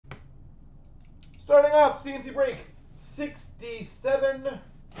Starting off, CNC break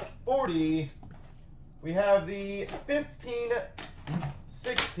 6740. We have the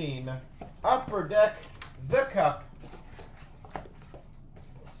 15-16 Upper Deck The Cup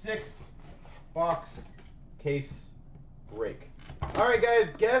 6-box case break. All right,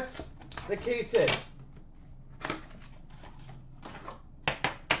 guys, guess the case hit.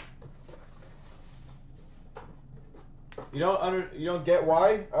 You don't get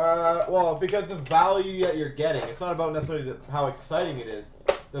why? Well, because the value that you're getting. It's not about necessarily how exciting it is.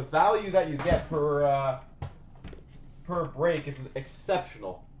 The value that you get per break is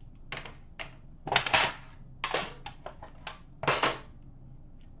exceptional.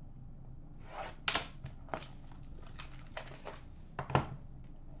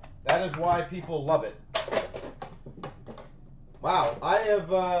 That is why people love it. Wow, I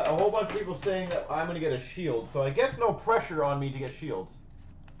have a whole bunch of people saying that I'm going to get a shield, so I guess no pressure on me to get shields.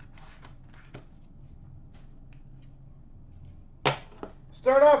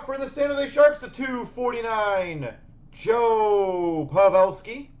 Start off for the San Jose Sharks to 249, Joe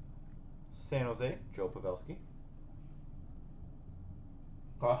Pavelski. San Jose, Joe Pavelski.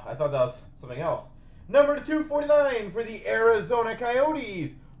 Oh, I thought that was something else. Number to 249 for the Arizona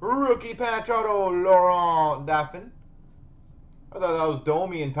Coyotes, rookie patch auto, Laurent Dauphin. I thought that was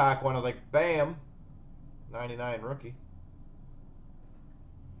Domi in pack one. I was like, bam. 99 rookie.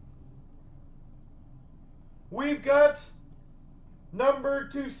 We've got number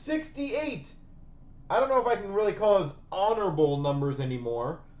 268. I don't know if I can really call his honorable numbers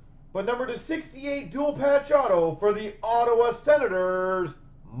anymore. But number 268 dual patch auto for the Ottawa Senators,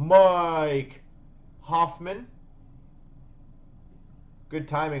 Mike Hoffman. Good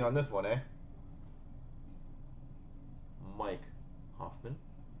timing on this one, eh? Mike Hoffman.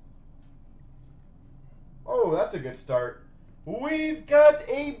 Oh, that's a good start. We've got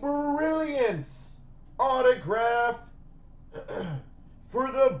a Brilliance autograph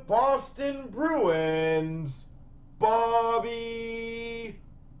for the Boston Bruins, Bobby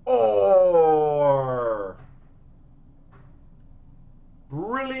Orr.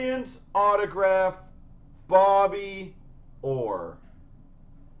 Brilliance autograph, Bobby Orr.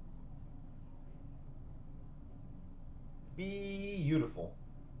 Beautiful.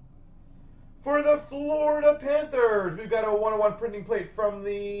 For the Florida Panthers, we've got a 101 printing plate from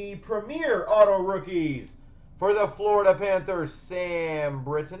the Premier Auto Rookies. For the Florida Panthers, Sam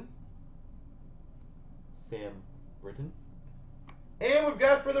Britton. Sam Britton. And we've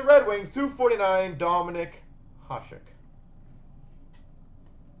got for the Red Wings, 249, Dominic Hasek.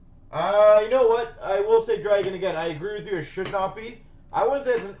 You know what? I will say Dragon again. I agree with you. It should not be. I wouldn't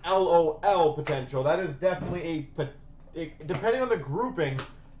say it's an LOL potential. That is definitely depending on the grouping,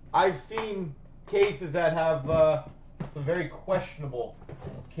 I've seen cases that have some very questionable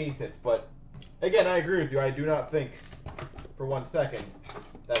case hits. But again, I agree with you. I do not think for 1 second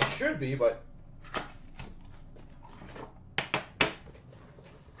that it should be, but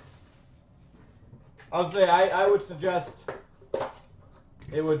I'll say I would suggest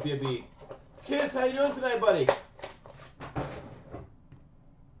it would be a B. Kiss, how you doing tonight, buddy?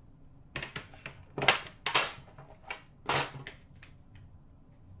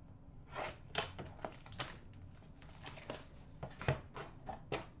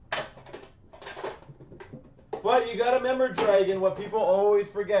 But you gotta remember, Dragon, what people always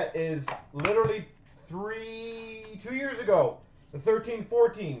forget is literally 2 years ago, the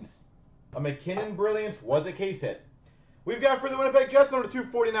 13-14s, a McKinnon Brilliance was a case hit. We've got for the Winnipeg Jets, number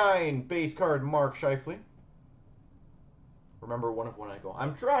 249, base card, Mark Scheifele. Remember one of when I go,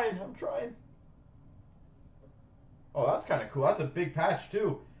 I'm trying. Oh, that's kind of cool. That's a big patch,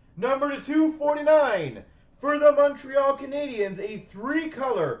 too. Number 249, for the Montreal Canadiens, a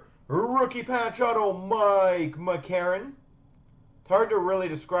 3-color rookie patch auto, Mike McCarron. It's hard to really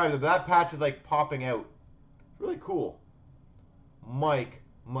describe it, but that patch is like popping out. It's really cool. Mike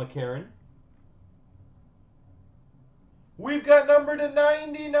McCarron. We've got number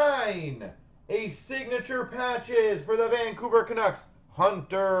 99, a signature patches for the Vancouver Canucks,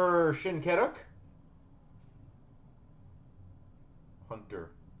 Hunter Shinkaruk.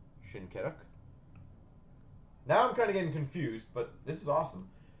 Now I'm kind of getting confused, but this is awesome.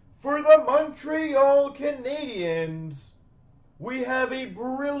 For the Montreal Canadiens, we have a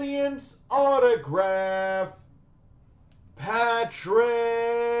Brilliance autograph,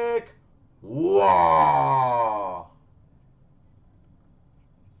 Patrick Waugh.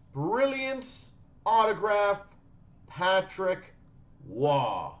 Brilliance autograph, Patrick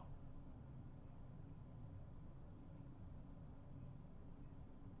Waugh.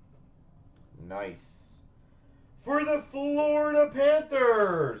 Nice. For the Florida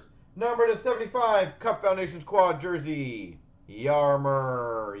Panthers, Number to 75, Cup Foundations quad jersey,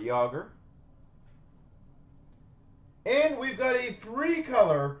 Yarmer Yager. And we've got a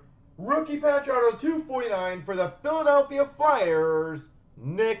 3-color rookie patch auto 249 for the Philadelphia Flyers,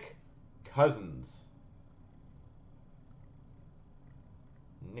 Nick Cousins.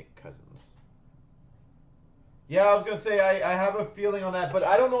 Nick Cousins. Yeah, I was going to say, I have a feeling on that, but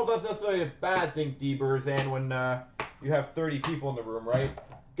I don't know if that's necessarily a bad thing, D-Burs, and when you have 30 people in the room, right?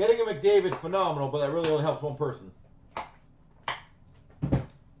 Getting a McDavid's phenomenal, but that really only helps one person.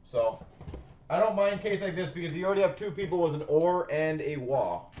 So, I don't mind a case like this because you already have 2 people with an or and a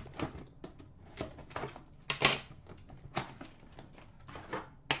wah.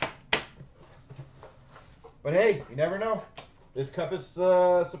 But hey, you never know. This cup has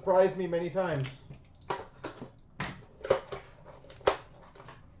surprised me many times.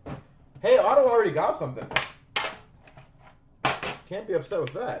 Hey, Otto already got something. Can't be upset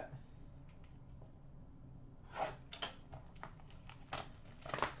with that.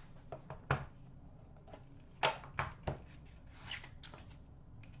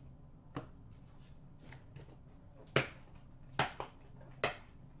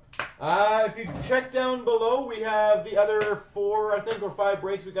 If you check down below, we have the other 4, I think, or 5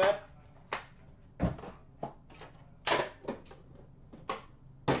 breaks we got.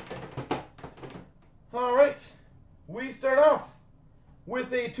 All right, we start off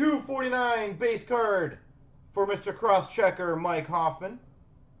with a 249 base card for Mr. Cross-Checker Mike Hoffman,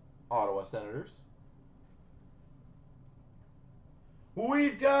 Ottawa Senators.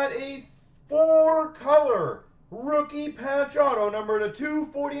 We've got a 4-color rookie patch auto number to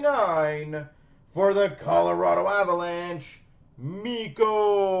 249 for the Colorado Avalanche,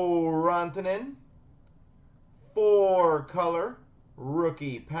 Mikko Rantanen. 4-color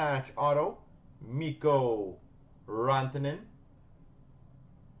rookie patch auto, Mikko Rantanen.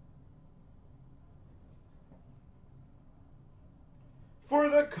 For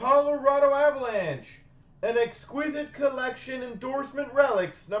the Colorado Avalanche, an exquisite collection endorsement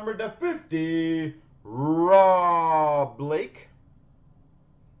relics numbered to 50, Rob Blake.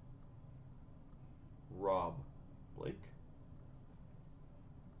 Rob Blake.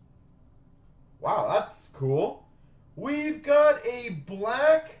 Wow, that's cool. We've got a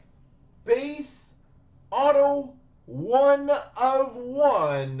black base auto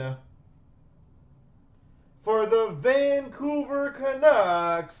 1/1 for the Vancouver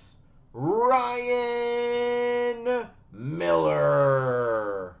Canucks, Ryan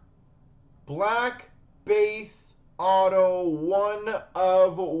Miller. Black base auto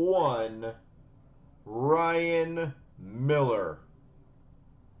 1/1, Ryan Miller.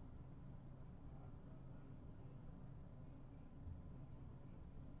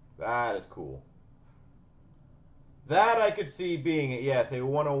 That is cool. That I could see being, yes, a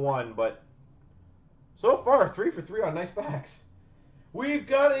 1/1, but so far 3 for 3 on nice backs. We've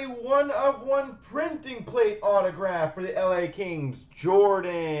got a 1/1 printing plate autograph for the LA Kings,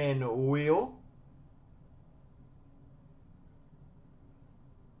 Jordan Wheel.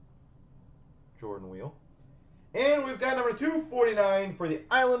 Jordan Wheel. And we've got number 249 for the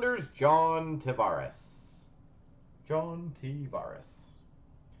Islanders, John Tavares. John Tavares.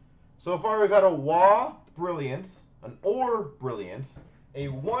 So far we've had a WA Brilliance, an OR Brilliance, a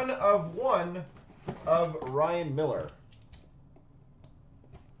 1/1 of Ryan Miller.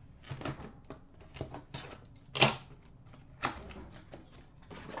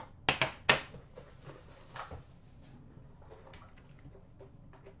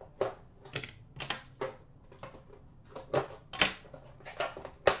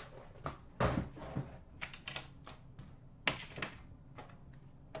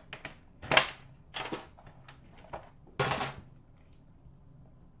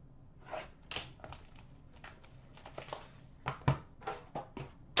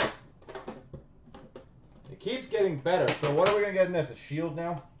 Keeps getting better. So what are we going to get in this? A shield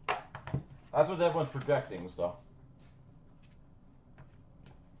now? That's what everyone's projecting, so.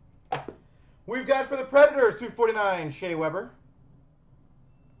 We've got for the Predators, 249, Shea Weber.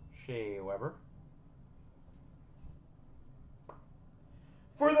 Shea Weber.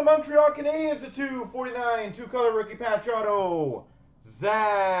 For the Montreal Canadiens, a 249, 2-color rookie patch auto,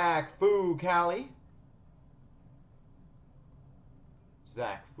 Zach Fucale.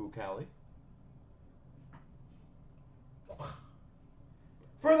 Zach Fucale.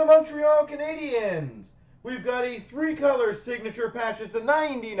 For the Montreal Canadiens, we've got a 3-color signature patches to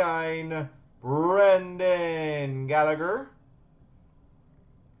 99, Brendan Gallagher.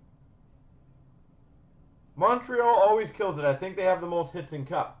 Montreal always kills it. I think they have the most hits in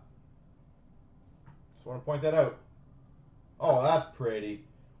Cup. Just want to point that out. Oh, that's pretty.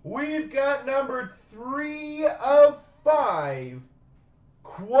 We've got numbered 3 of 5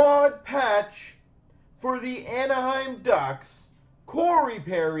 quad patch for the Anaheim Ducks. Corey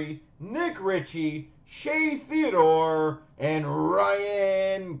Perry, Nick Ritchie, Shea Theodore, and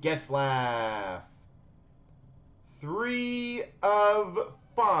Ryan Getzlaf. 3 of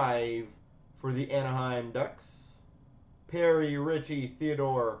 5 for the Anaheim Ducks. Perry, Ritchie,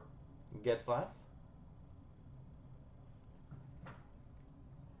 Theodore, Getzlaf.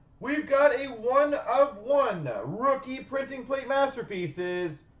 We've got a 1 of 1 rookie printing plate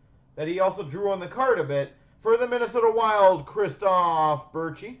masterpieces that he also drew on the card a bit for the Minnesota Wild, Christoph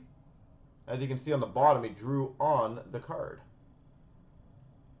Berchi. As you can see on the bottom, he drew on the card.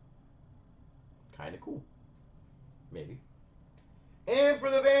 Kind of cool. Maybe. And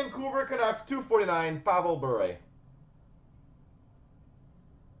for the Vancouver Canucks, 249, Pavel Bure.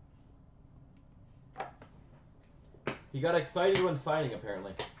 He got excited when signing,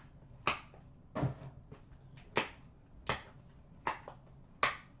 apparently.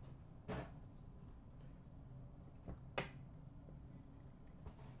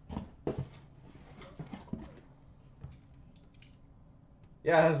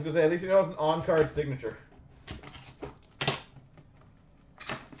 Yeah, I was going to say, at least you know it's an on-card signature.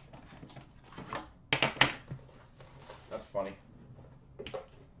 That's funny.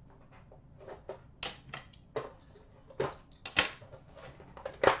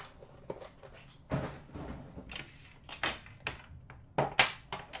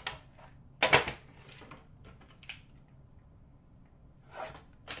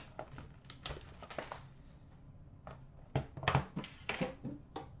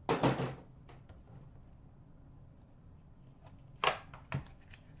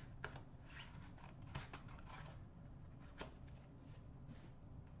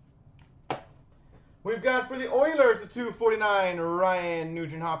 We've got for the Oilers a 249, Ryan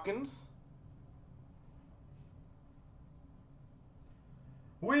Nugent-Hopkins.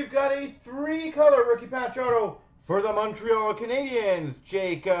 We've got a 3-color rookie patch auto for the Montreal Canadiens,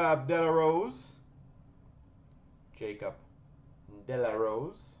 Jacob Delarose. Jacob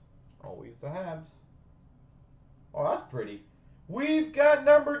Delarose. Always the Habs. Oh, that's pretty. We've got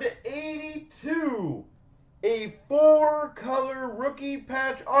numbered to 82, a 4-color rookie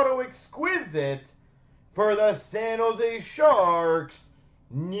patch auto exquisite for the San Jose Sharks,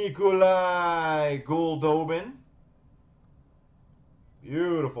 Nikolai Goldobin.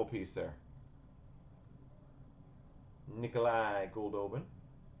 Beautiful piece there. Nikolai Goldobin.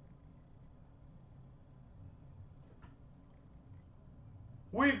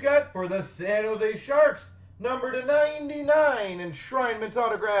 We've got for the San Jose Sharks, number to 99, enshrinement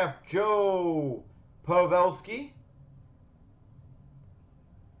autograph, Joe Pavelski.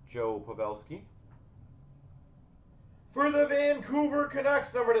 Joe Pavelski. For the Vancouver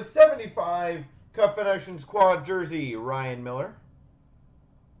Canucks, number to 75, Cup Nations quad jersey, Ryan Miller.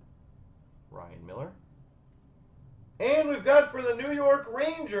 Ryan Miller. And we've got for the New York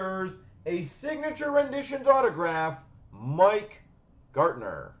Rangers, a signature renditions autograph, Mike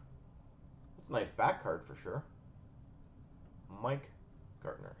Gartner. That's a nice back card for sure. Mike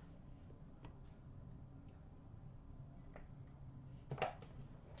Gartner.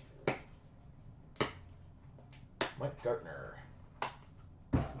 Mike Gartner.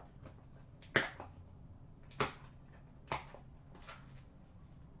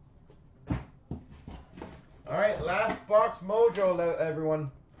 All right, last box mojo,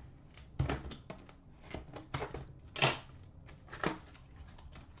 everyone.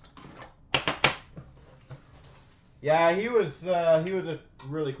 Yeah, he was a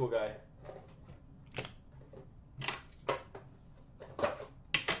really cool guy.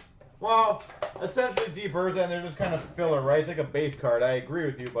 Well, essentially Deep Urza, and they're just kind of filler, right? It's like a base card. I agree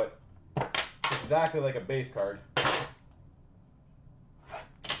with you, but it's exactly like a base card.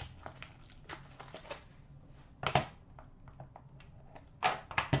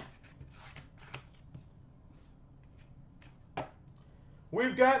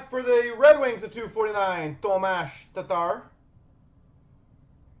 We've got for the Red Wings a 249, Tomas Tatar.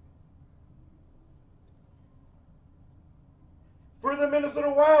 For the Minnesota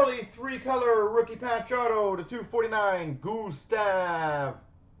Wild, a 3-color rookie patch auto to 249, Gustav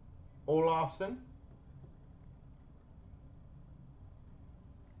Olofsson.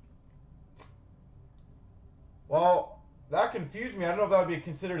 Well, that confused me. I don't know if that would be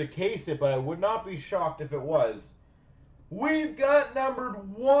considered a case hit, but I would not be shocked if it was. We've got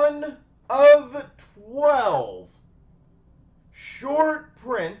numbered 1 of 12. Short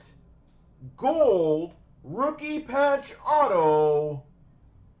print, gold, rookie patch auto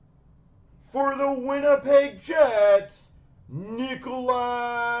for the Winnipeg Jets,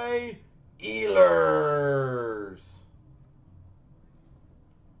 Nikolai Ehlers.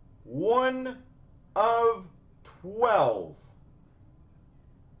 1 of 12.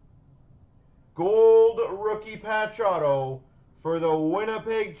 Gold rookie patch auto for the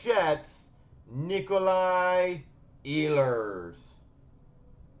Winnipeg Jets, Nikolai Ehlers.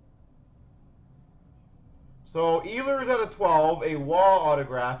 So Ehlers out of 12, a Wall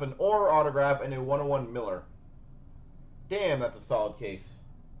autograph, an Orr autograph, and a 101 Miller. Damn, that's a solid case.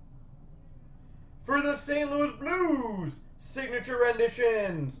 For the St. Louis Blues, signature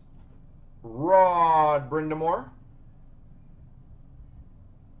renditions, Rod Brind'Amour.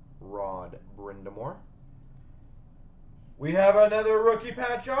 We have another rookie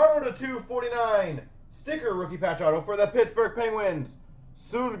patch auto to 249. Sticker rookie patch auto for the Pittsburgh Penguins,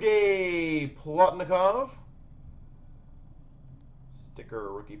 Sergei Plotnikov.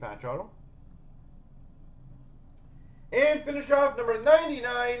 Sticker rookie patch auto. And finish off number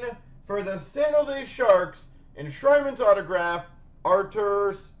 99 for the San Jose Sharks, enshrinement autograph,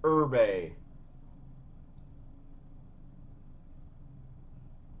 Arturs Irbe.